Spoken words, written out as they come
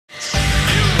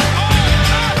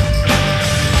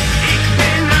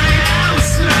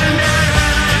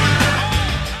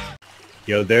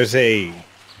Yo, there's a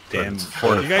damn.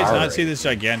 You guys not see this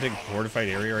gigantic fortified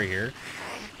area right here?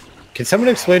 Can someone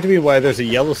explain to me why there's a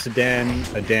yellow sedan,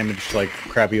 a damaged, like,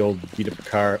 crappy old beat-up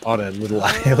car on a little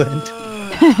island?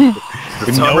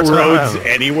 With no roads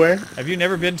anywhere? Have you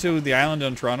never been to the island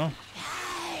on Toronto?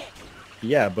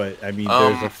 Yeah, but, I mean,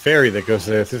 there's a ferry that goes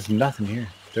there. There's nothing here.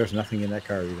 There's nothing in that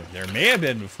car either. There may have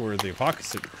been before the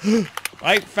apocalypse.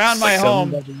 I found my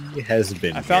home. Has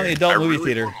been I found the adult movie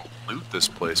theater. Loot this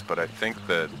place, but I think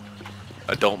that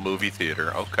adult movie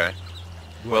theater. Okay.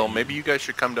 Well, maybe you guys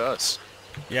should come to us.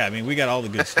 Yeah, I mean, we got all the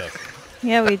good stuff.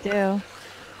 Yeah, we do.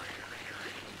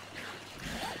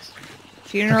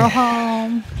 Funeral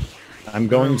home. I'm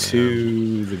going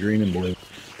to the green and blue.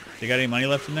 You got any money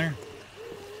left in there?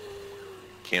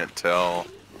 Can't tell.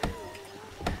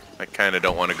 I kind of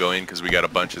don't want to go in because we got a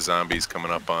bunch of zombies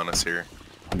coming up on us here.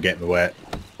 I'm getting wet.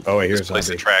 Oh, wait, here's this place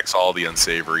zombie. attracts all the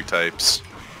unsavory types.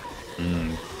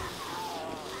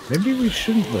 Maybe we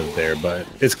shouldn't live there, but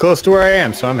it's close to where I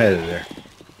am, so I'm headed there.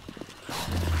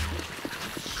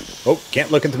 Oh,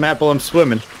 can't look at the map while I'm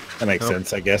swimming. That makes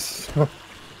sense, I guess.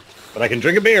 But I can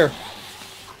drink a beer.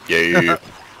 Yeah.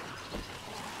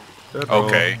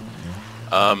 Okay.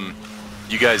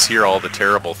 You guys hear all the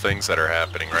terrible things that are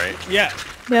happening, right? Yeah.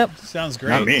 Yep. Sounds great.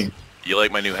 Not me. You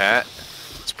like my new hat?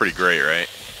 It's pretty great, right?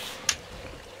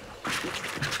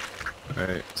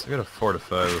 Alright, so we gotta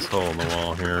fortify this hole in the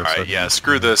wall here. Alright, yeah,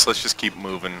 screw this. Let's just keep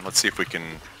moving. Let's see if we can...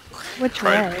 Which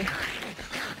way?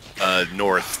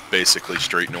 North, basically,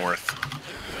 straight north.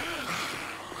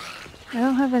 I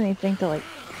don't have anything to, like,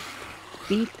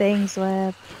 beat things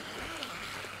with.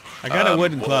 I got a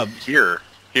wooden club. Here,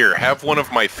 have one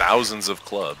of my thousands of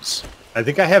clubs. I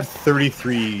think I have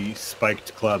 33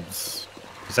 spiked clubs.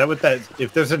 Is that what that...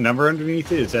 If there's a number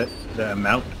underneath it, is that the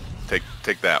amount?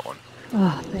 Take that one.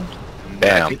 Oh, thank you.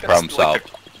 Bam, problem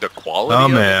solved. The quality Oh,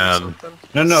 of it or man.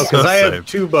 something? No, because I have Safe.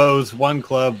 2 bows, 1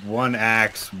 club, 1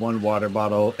 axe, 1 water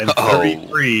bottle, and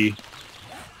 33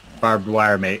 barbed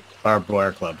wire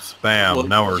clubs. Bam, Well,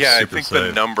 now we're yeah, I super think safe.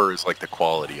 the number is like the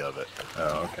quality of it.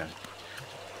 Oh, okay.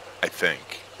 I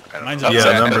think. I don't Mine's know. up Yeah,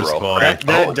 That's numbers roll. quality.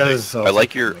 That does... I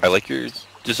like your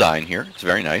design here. It's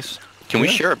very nice. Can we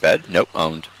share a bed? Nope,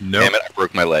 owned. Nope. Damn it, I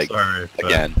broke my leg. Sorry. but-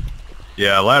 Again.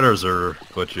 Yeah, ladders are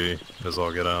glitchy as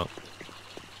all get out.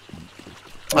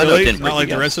 I know it Really? didn't Not break like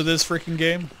the again. rest of this freaking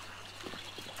game?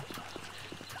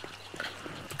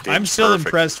 Game's I'm still perfect,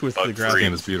 impressed with the bug-free. This graphics.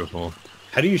 game is beautiful.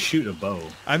 How do you shoot a bow?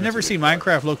 I've never seen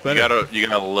Minecraft look You better.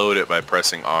 gotta load it by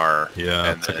pressing R.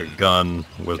 Yeah, and it's like a then gun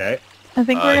with... Okay. I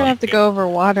think we're you gonna have to can't- go over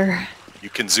water. you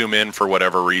can zoom in for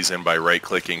whatever reason by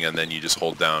right-clicking, and then you just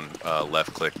hold down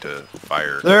left-click to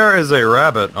fire. There is a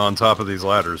rabbit on top of these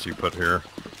ladders you put here.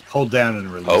 Hold down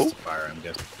and release Oh. the fire, I'm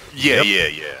guessing. Yeah,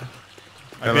 Yep. yeah.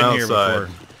 I've I'm been here outside. before.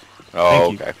 Oh,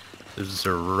 Thank you. okay. There's just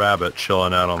a rabbit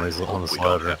chilling out on this We don't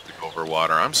ladder. have to go over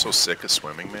water. I'm so sick of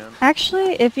swimming, man.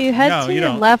 Actually, if you head No, to you your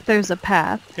don't. left, there's a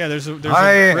path. Yeah, there's a I bridge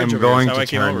am over here. going That's how to I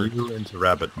came over. turn you into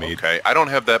rabbit meat. Okay, I don't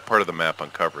have that part of the map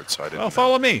uncovered, so I didn't Well, know.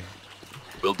 follow me.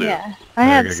 Will do. Yeah, I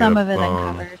There, have you some get of a it bone.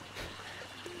 uncovered.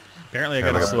 Apparently I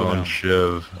Got gotta a slow bone down.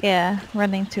 shiv. Yeah,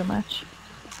 running too much.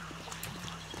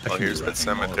 Well, here's the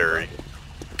cemetery.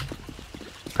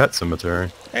 Pet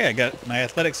cemetery. Hey, I got my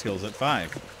athletic skills at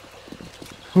 5.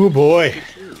 Oh boy.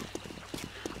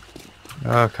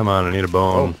 Oh, come on, I need a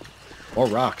bone. More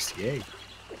rocks, yay. What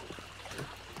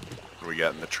do we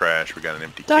got in the trash? We got an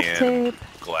empty Duct can, tape.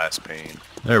 glass pane.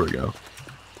 There we go.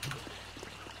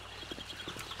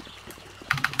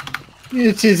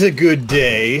 It is a good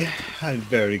day. A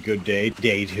very good day.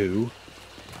 Day 2.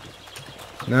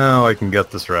 Now I can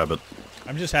get this rabbit.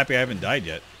 I'm just happy I haven't died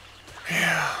yet.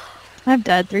 I've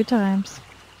died 3 times.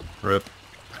 Rip.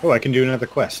 Oh, I can do another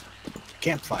quest.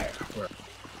 Campfire. Where-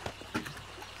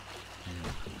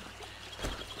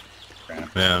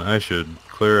 Crap. Man, I should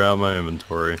clear out my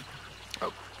inventory.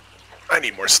 I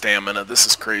need more stamina. This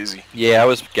is crazy. Yeah, I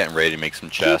was getting ready to make some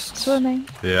Keep chests. swimming.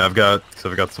 Yeah, I've got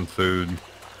some food.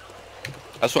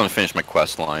 I just want to finish my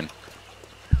quest line.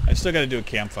 I still gotta do a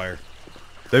campfire.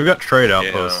 They've got trade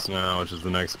outposts now, which is the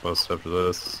next post after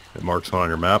this. It marks one on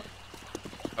your map.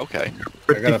 Okay.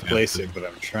 I gotta place it, but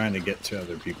I'm trying to get to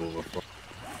other people before.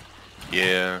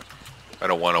 Yeah. I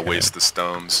don't want to waste the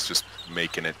stones just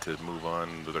making it to move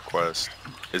on to the quest.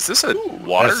 Is this a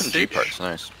water That's ditch? parts,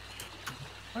 nice.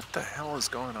 What the hell is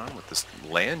going on with this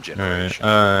land Alright,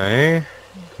 generation?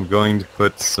 I'm going to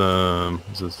put some...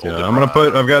 Is this, yeah,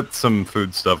 Goldenrod. I've got some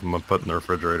food stuff I'm gonna put in the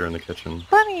refrigerator in the kitchen.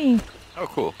 Bunny! Oh,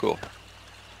 cool, cool.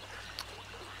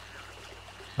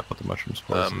 I'll put the mushroom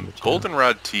spores in the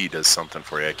Goldenrod tea does something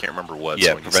for you. I can't remember what. Yeah,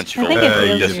 so when you prevents see you I from think it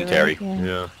Yeah, heals you, dysentery. right? Yeah.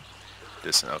 Yeah.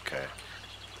 this, okay.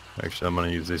 Actually, I'm gonna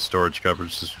use these storage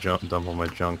cupboards to just dump all my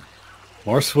junk.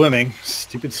 More swimming.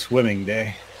 Stupid swimming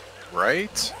day.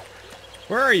 Right?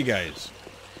 Where are you guys?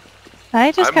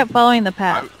 I just kept following the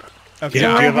path. Okay. Do you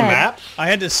have a ahead. map? I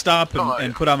had to stop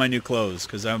and put on my new clothes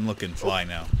because I'm looking fly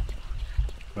now.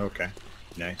 Okay.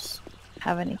 Nice.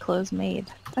 Have any clothes made?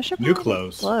 I should New buy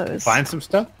clothes. Clothes. Find some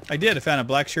stuff? I did. I found a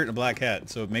black shirt and a black hat,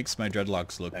 so it makes my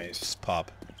dreadlocks look Nice.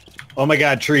 pop. Oh my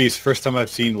god, trees. First time I've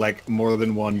seen, like, more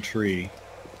than one tree.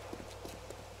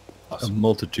 A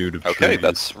multitude of Okay, trees.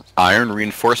 that's iron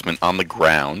reinforcement on the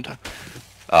ground.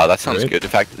 That sounds Great. good. In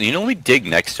fact, you know, let me dig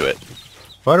next to it.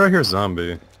 Why do I hear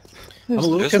zombie? I'm a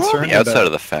little There's one on concerned the outside about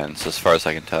of the fence, as far as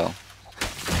I can tell.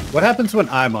 what happens when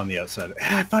I'm on the outside.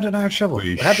 I found an iron shovel.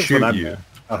 We What happens shoot when I'm you. there?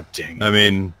 Oh, dang it. I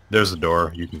mean, there's a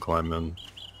door. You can climb in.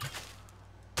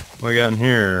 What we got in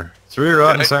here? 3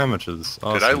 rotten I- sandwiches.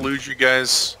 Awesome. Did I lose you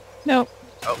guys? Nope.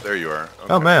 Oh, there you are.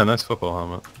 Oh Okay. man, nice football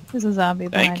helmet. There's a zombie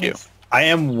Thank behind you. us. I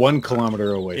am 1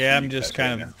 kilometer away Yeah, from I'm you just guys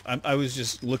kind right of... I was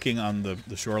just looking on the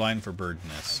shoreline for bird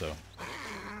nests, so...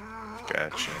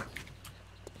 Gotcha.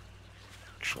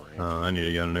 Actually. I need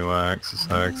to get a new axe. This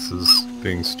axe is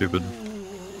being stupid.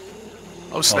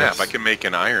 Oh snap! I can make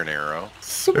an iron arrow.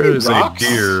 So many There's a rocks.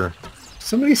 deer.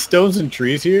 So many stones and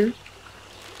trees here.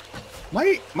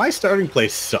 My starting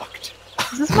place sucked.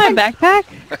 Is this my backpack?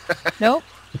 Nope.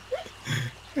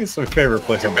 It's my favorite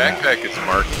place Your on the map. backpack is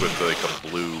marked with like a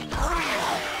blue.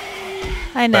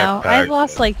 I know. I've Backpack.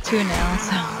 lost like 2 now,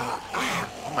 so...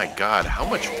 Oh my god! How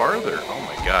much farther? Oh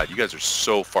my god! You guys are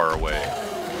so far away.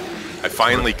 I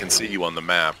finally can see you on the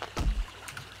map.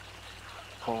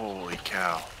 Holy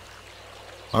cow!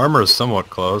 Armor is somewhat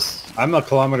close. I'm 1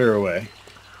 kilometer away.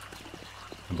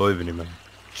 I believe in you, man.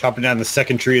 Chopping down the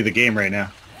 2nd tree of the game right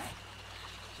now.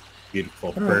 Beautiful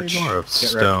Alright, birch. more of Get rid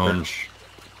stone. birch.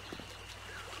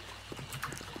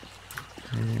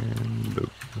 And boop.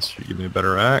 This should give me a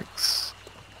better axe.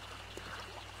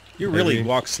 You really Maybe.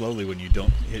 walk slowly when you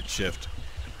don't hit shift.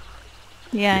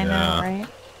 Yeah, I know, Yeah. right?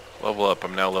 Level up.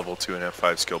 I'm now level 2 and have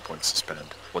 5 skill points to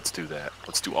spend. Let's do that.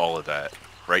 Let's do all of that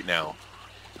right now.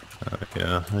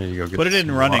 Yeah, there you go. Get Put it in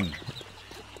some running. rock.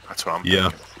 That's what I'm Yeah,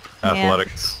 thinking.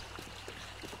 athletics.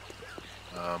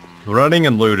 Running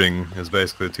and looting is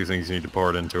basically the 2 things you need to pour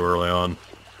it into early on.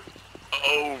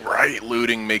 Oh right,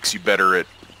 looting makes you better at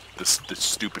the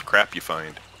stupid crap you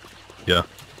find, Yeah.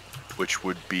 which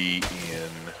would be in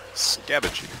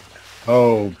scavenging.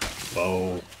 Oh,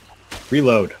 bow.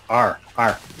 Reload. R.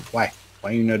 Why?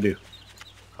 Why you no do?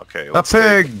 Okay, A let's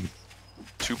take pig!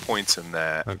 2 points in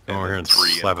that, I'll and go over here then and 3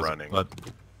 slap in his running. butt.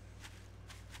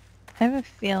 I have a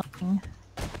feeling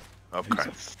Okay. there's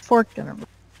a fork in a...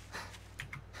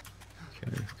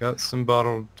 Okay, we've got some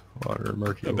bottled water,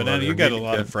 murky water. Banana, you got a Need to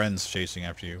lot get- of friends chasing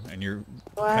after you, and you're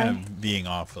Why? kind of being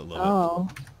off a little Oh,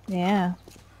 yeah.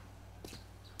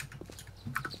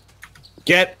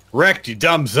 Get wrecked, you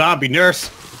dumb zombie nurse.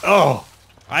 Oh,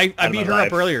 bit. I Out of beat my her up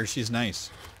life. earlier. She's nice.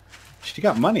 she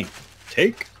got money.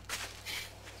 Take.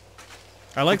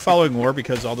 I like following War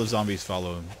because all the zombies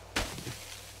follow him.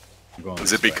 I'm going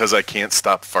Is this it way. because I can't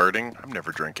stop farting? I'm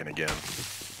never drinking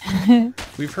again.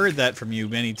 We've heard that from you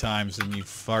many times, and you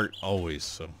fart always,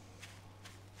 so...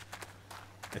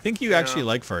 I think you actually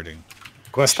like farting.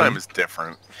 This Question? time is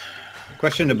different.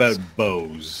 Question about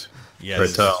bows. Yeah, Right,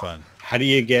 this is so- fun. How do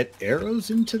you get arrows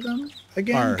into them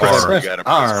again? R. 'Cause I R. pressed You gotta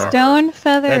R. press R. Stone,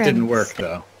 feather, That and... didn't work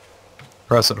though.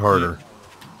 Press it harder.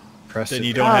 Press Then it.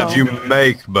 you don't Oh. have You to...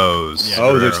 make bows. Yeah.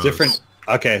 Oh, for there's arrows. different.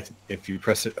 Okay, if you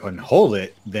press it and hold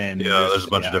it, then Yeah, there's a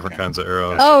bunch of different okay. kinds of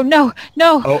arrows. Oh, no,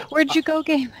 no! Oh. Where'd you go,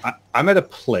 game? I'm at a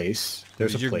place.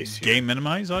 There's Did a your place here. game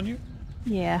minimize on you?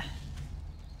 Yeah.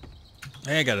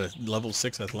 Hey, I got a level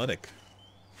 6 athletic.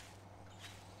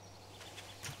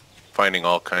 Finding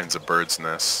all kinds of birds'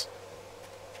 nests.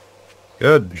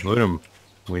 Good, loot 'em.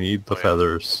 We need the Oh, yeah.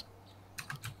 feathers.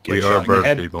 Get We shot are in the bird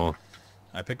head. people.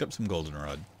 I picked up some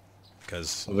goldenrod.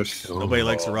 Because Oh, there's- nobody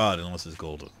likes a rod unless it's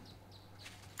golden.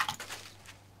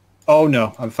 Oh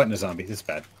no, I'm fighting a zombie. This is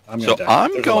bad. I'm gonna So die.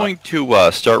 I'm There's a going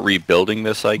to start rebuilding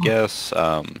this, I guess.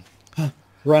 lot.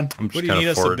 Run. I'm What just do you kind need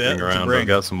of us to foraging to around. bring? I've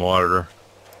got some water.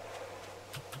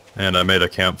 And I made a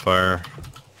campfire.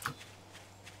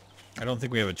 I don't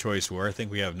think we have a choice, War. I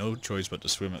think we have no choice but to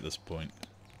swim at this point.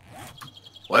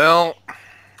 Well,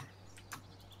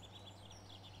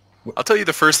 I'll tell you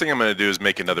the first thing I'm going to do is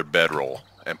make another bedroll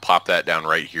and pop that down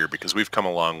right here because we've come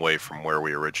a long way from where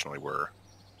we originally were.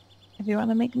 If you want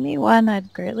to make me one,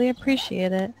 I'd greatly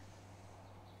appreciate it.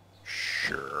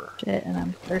 Sure, Shit, and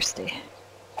I'm thirsty.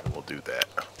 we'll do that.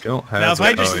 Don't have Now, if I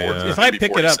it. just Oh, yeah. if I Maybe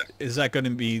pick it up, 47. is that going to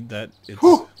be that it's...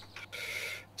 Whew.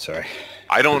 Sorry.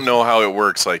 I don't know how it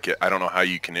works. Like, I don't know how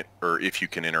you can, or if you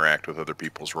can interact with other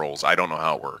people's roles. I don't know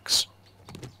how it works.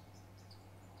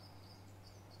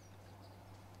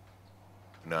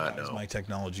 That was my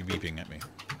technology beeping at me.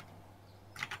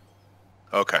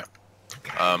 Okay.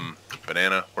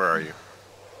 Banana, where are you?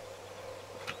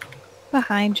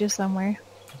 Behind you somewhere.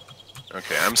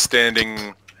 Okay, I'm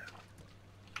standing...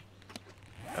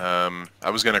 I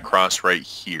was gonna cross right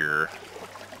here.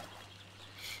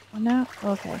 Oh, no?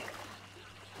 Okay.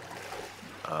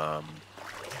 I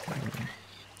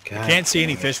can't see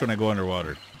any fish when I go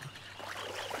underwater.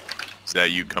 Is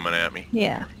that you coming at me?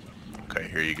 Yeah. Okay,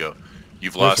 here you go.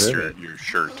 You've lost your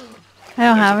shirt. I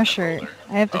don't have a shirt.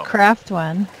 I have to craft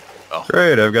one. Oh.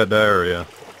 Great, I've got diarrhea.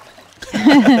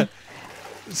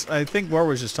 I think War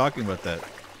was just talking about that.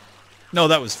 No,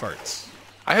 that was farts.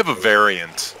 I have a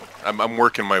variant. I'm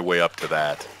working my way up to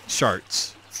that.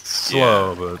 Sharts.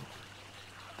 Slow,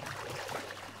 but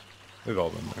we've all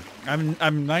been there.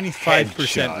 I'm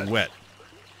 95% wet.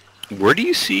 Where do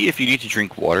you see if you need to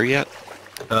drink water yet?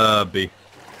 B.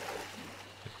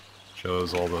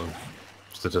 Shows all the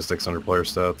statistics under player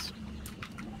stats.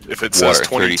 If it says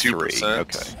Water, 22%,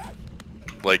 okay.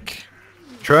 like...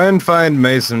 Try and find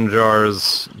mason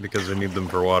jars, because I need them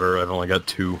for water. I've only got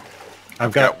 2.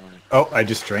 I've got... Oh, I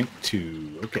just drank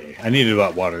 2. Okay. I needed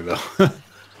about water, though.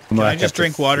 Can I just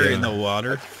drink water in the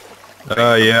water?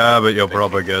 Yeah, but you'll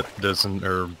probably get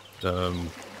dysentery.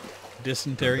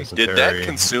 Did that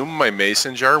consume my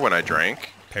mason jar when I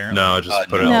drank? Apparently. No, just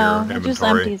put it in No, your it inventory. just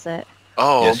empties it.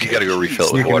 Oh, Yes, you gotta go refill it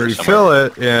You with can water refill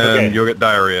it, and Okay. you'll get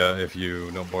diarrhea if you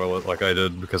don't boil it like I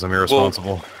did, because I'm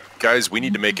irresponsible. Guys, we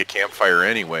need to make a campfire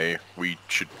anyway. We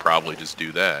should probably just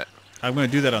do that. I'm going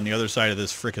to do that on the other side of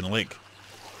this frickin' lake.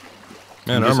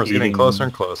 Man, just armor's getting eating- closer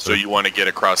and closer. So you want to get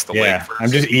across the lake Yeah, first?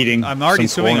 I'm just eating. I'm already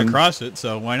some swimming corn. across it,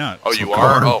 so why not? Oh, you some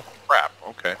are? corn. Oh, crap.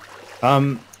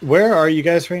 Okay. Where are you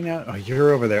guys right now? Oh,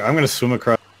 you're over there. I'm gonna swim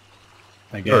across.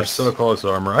 I You're guess. so close,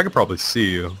 armor. I could probably see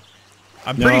you.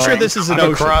 I'm pretty sure this is an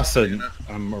I'm ocean. across a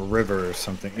river or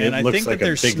something. And it I looks think like that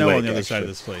there's a big snow lake, on the other side of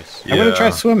actually. this place. I'm gonna try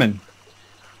Yeah. swimming.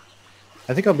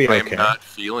 I think I'll be I okay. am not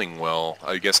feeling well.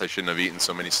 I guess I shouldn't have eaten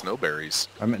so many snowberries.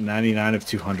 I'm at 99 of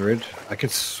 200. I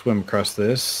could swim across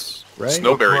this, right?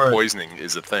 Snowberry for it. poisoning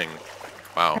is a thing.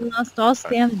 Wow. I lost all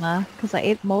stamina because I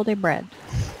ate moldy bread.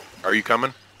 Are you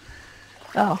coming?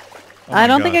 Oh. Oh my I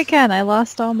don't think I gosh. can. I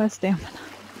lost all my stamina.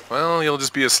 Well, you'll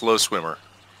just be a slow swimmer.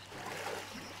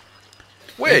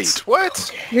 Wait,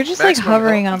 what? You're just Maximum like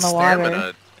hovering health on the and water.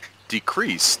 stamina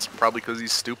decreased, probably because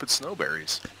these stupid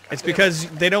snowberries. It's because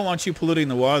they don't want you polluting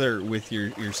the water with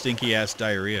your stinky ass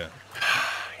diarrhea.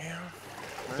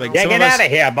 Like Yeah, get out of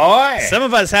here, boy! Some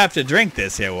of us have to drink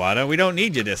this here water. We don't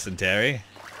need your dysentery.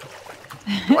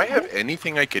 Do I have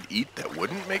anything I could eat that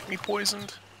wouldn't make me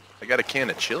poisoned? I got a can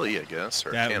of chili, I guess, or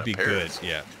a That can would be of good. pears.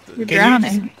 Yeah. You're Can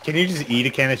drowning. you just eat a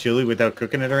can of chili without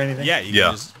cooking it or anything? Yeah. You Yeah.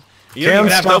 Can just, you don't Canned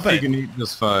even have to stuff open you it. can eat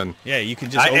just fine. Yeah, you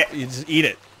can just you just eat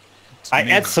it. It's I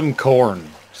amazing. ate some corn.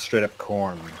 Straight up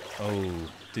corn. Oh,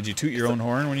 did you toot your own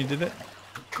horn when you did it?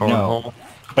 Cornhole.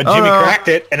 But Oh, Jimmy no. cracked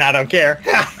it, and I don't care.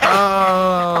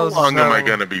 How Oh, long am I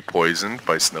going to be poisoned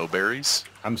by snowberries?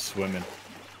 I'm swimming.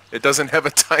 It doesn't have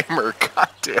a timer. God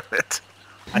damn it.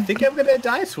 I think I'm gonna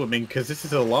die swimming because this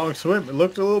is a long swim. It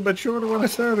looked a little bit shorter when I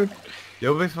started.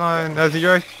 You'll be fine. I think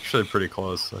you're actually pretty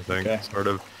close, I think. Okay. Sort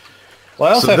of. Well,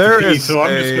 I also So have there to pee, is so I'm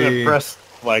just a- gonna press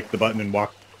like the button and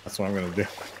walk. That's what I'm gonna do.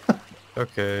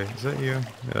 Okay, is that you?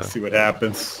 Yeah. See what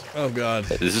happens. Oh God.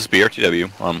 This is BRTW.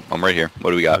 I'm right here. What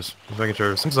do we got? Just making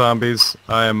sure. Some zombies.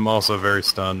 I am also very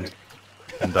stunned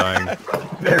and dying.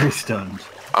 Very stunned.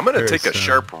 I'm going to Very take a soon.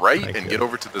 sharp right Thank and you. get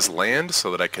over to this land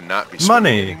so that I cannot be swimming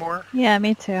Money. anymore. Yeah,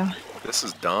 me too. This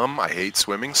is dumb. I hate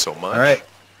swimming so much. All right.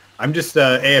 I'm just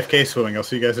AFK swimming. I'll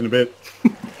see you guys in a bit.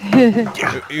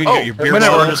 Yeah. You Oh, get your beer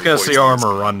Whenever bottle. we're just gonna see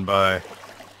armor run by.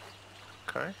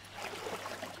 Okay.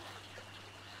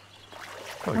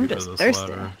 I'll I'm get just to this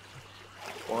thirsty. ladder.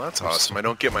 Well, that's awesome. I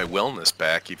don't get my wellness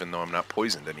back even though I'm not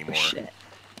poisoned anymore. Shit.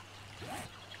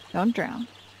 Don't drown.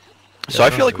 So I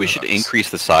feel like Yeah, we should that's- increase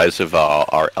the size of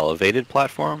our elevated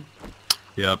platform.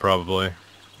 Yeah, probably.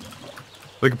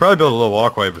 We could probably build a little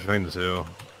walkway between the two.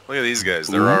 Look at these guys.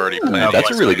 They're already planning.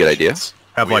 That's a really good idea. explanations.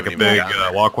 Have We like a haven't even big gotten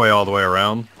there. walkway all the way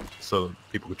around, so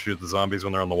people could shoot the zombies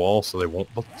when they're on the wall, so they won't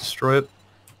destroy it.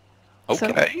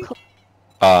 Okay. So,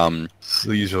 That's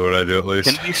usually what I do, at least.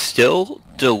 Can we still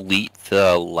delete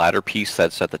the ladder piece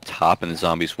that's at the top and the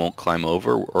zombies won't climb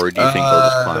over, or do you think they'll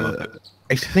just climb up it?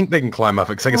 I think they can climb up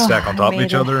it because they can Oh, stack on I top of made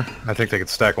each it. other. I think they could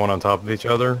stack one on top of each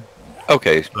other,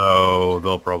 Okay, so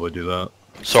they'll probably do that.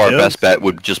 so our Yes. best bet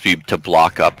would just be to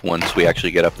block up once we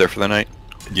actually get up there for the night.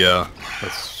 Yeah,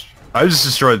 that's I just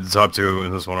destroyed the top two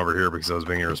in this one over here because I was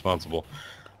being irresponsible.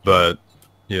 But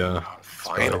yeah,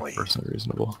 Finally. Personally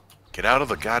reasonable. Get out of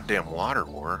the goddamn water,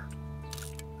 War.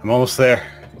 I'm almost there.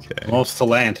 Okay. I'm almost to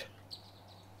land.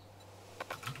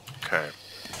 Okay.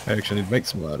 I actually need to make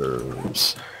some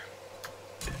ladders.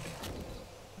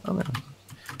 Oh man.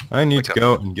 I need to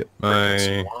go and get my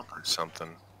Swamp or something.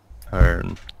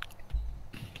 iron.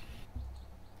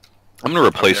 I'm gonna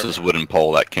replace this wooden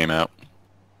pole that came out.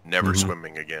 Never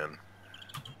swimming again.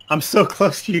 I'm so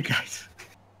close to you guys.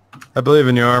 I believe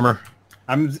in your armor.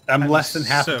 I'm less than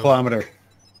half a kilometer.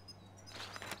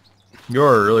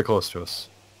 You're really close to us.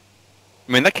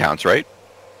 I mean, that counts, right?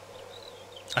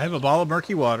 I have a ball of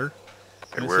murky water.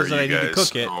 Okay, It where are says that you I need to guys?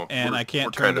 cook it, and I can't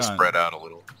we're turn kind it of on. spread out a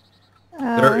little. There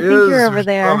I is. think you're we over should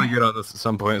there. probably get on this at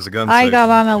some point as a gun. I safe got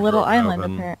on a and little broken island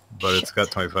open, apparently. but it's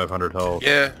got 2,500 health.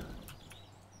 Yeah.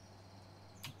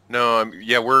 No,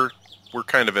 yeah, we're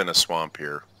kind of in a swamp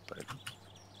here. But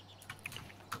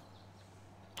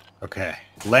Okay.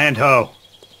 Land ho.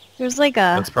 There's like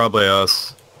a That's probably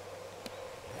us.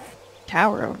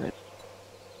 tower over it.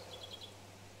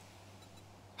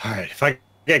 Alright, if I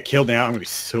get killed now, I'm gonna be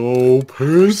so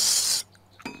pissed.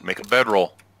 make a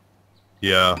bedroll.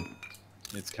 Yeah.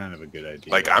 It's kind of a good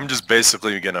idea. Like, I'm just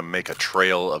basically gonna make a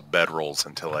trail of bedrolls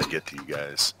until I get to you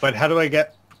guys. But how do I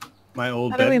get my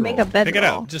old How do we make a bedroll? bedroll? Pick it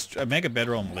out. Just make a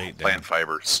bedroll and lay it down. Plant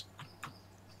fibers.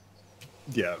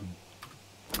 Yeah.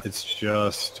 It's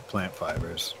just plant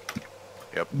fibers.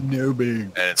 Yep. No big.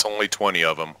 And it's only 20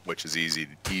 of them, which is easy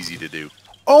to do.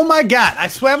 Oh my god! I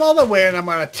swam all the way and I'm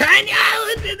on a tiny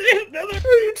island and there's another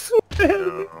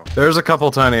No. There's a couple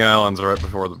tiny islands right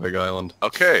before the big island.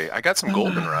 Okay, I got some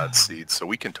goldenrod seeds, so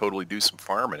we can totally do some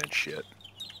farming and shit.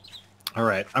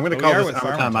 Alright, I'm gonna Oh, we call are this with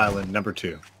Overtime farmers. Island number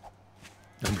 2.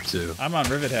 Number 2. I'm on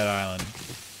Rivet Head Island,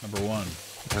 number 1.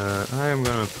 I am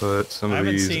gonna put some I of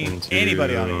haven't these seen into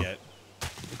anybody on it yet.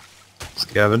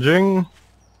 scavenging,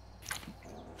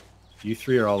 You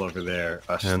three are all over there.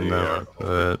 Us and three are...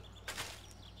 put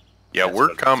Yeah, That's we're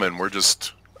what it coming. We're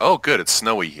just... Oh, good. It's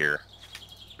snowy here.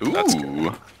 That's good. Ooh.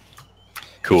 If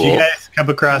Cool. you guys come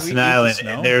across Can an we eat the island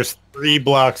snow? and there's 3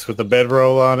 blocks with a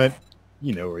bedroll on it,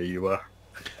 you know where you are.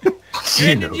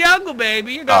 you know. jungle,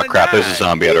 baby. You're Oh crap, there's a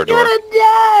zombie at our door.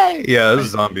 Yeah, those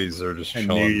zombies are just I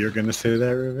chilling. knew you were gonna say that,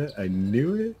 Rivet. I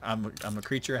knew it. I'm a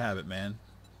creature of habit, man.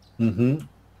 Mm-hmm.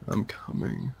 I'm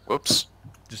coming. Whoops.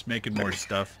 Just making more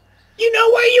stuff. You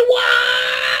know where you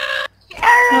are!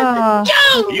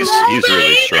 Oh, He's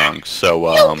really strong. So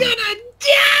I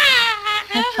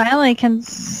finally can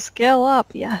scale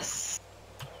up. Yes.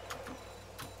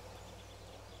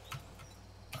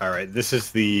 Alright, this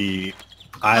is the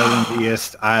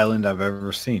islandiest island I've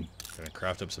ever seen. Gonna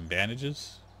craft up some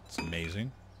bandages. It's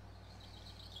amazing.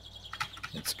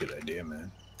 It's a good idea,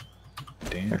 man.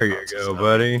 Damn. There you go,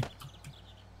 buddy.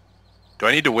 Do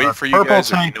I need to wait A for you purple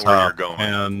guys, or do you tank know where you're top going?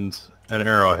 and an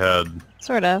arrowhead.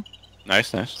 Sort of. nice.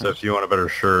 So if you want a better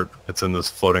shirt, it's in this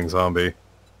floating zombie.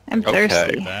 I'm Okay.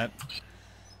 thirsty. That.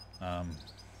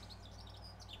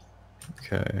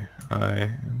 Okay, I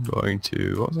am going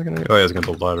to... What was I going to do? Oh, yeah, I was going to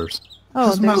build ladders. Oh,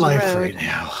 This is my there's a life road. right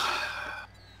now.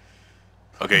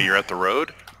 Okay, you're at the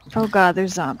road? Oh god,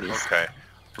 there's zombies. Okay.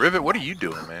 Rivet, what are you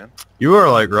doing, man? You are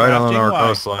like right on Crafting our why?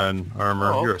 coastline,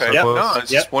 Armor. Oh, You're okay. so Yep. close. No, I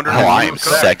was Yep. just wondering Oh, how I you am were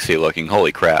cooking. sexy looking.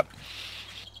 Holy crap.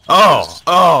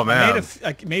 Oh, man.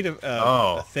 I made a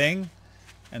Oh. thing,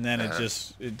 and then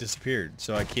it disappeared.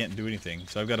 So I can't do anything.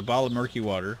 So I've got a bottle of murky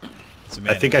water. Some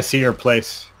I think I see your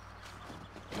place.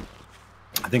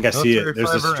 I think I see it. There's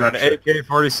a structure.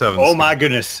 AK-47. Oh my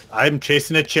goodness. I'm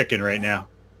chasing a chicken right now.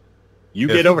 You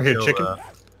get over here, chicken.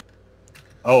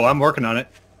 Oh, I'm working on it.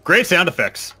 Great sound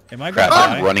effects. Am I gonna Crap,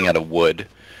 die? I'm running out of wood.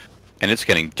 And it's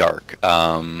getting dark.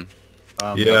 Yeah,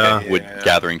 Wood Yeah.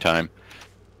 gathering time.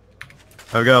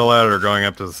 I've got a ladder going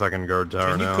up to the second guard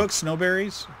tower Can you now. cook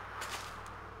snowberries?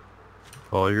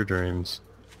 Follow your dreams.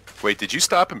 Wait, did you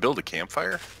stop and build a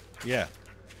campfire? Yeah.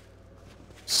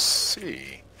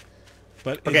 See.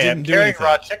 But it Okay, I'm didn't do carrying anything.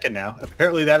 raw chicken now.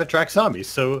 Apparently that attracts zombies.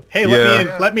 So, hey,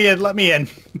 Yeah. let me in.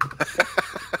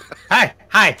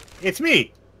 Hi, it's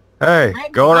me. Hey,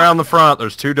 go around the front.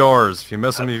 There's 2 doors. If you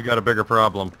miss them, you've got a bigger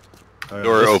problem.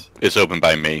 Door is open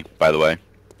by me, by the way.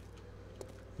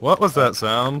 What was that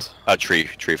sound? A tree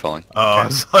falling. Oh, I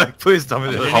was like, please tell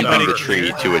me Did this. anybody Humping the get tree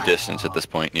here? to a distance at this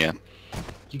point, yeah.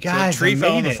 You So a guys, tree I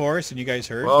fell in made the it. forest, and you guys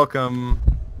heard. Welcome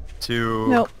to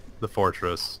Nope. the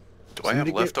fortress. Do I have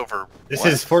Somebody get- leftover... This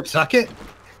what? is Fort Sucket.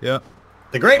 Yeah,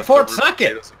 The Great Fort Leftover Sucket.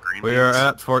 potatoes and green we are beans?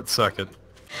 at Fort Sucket.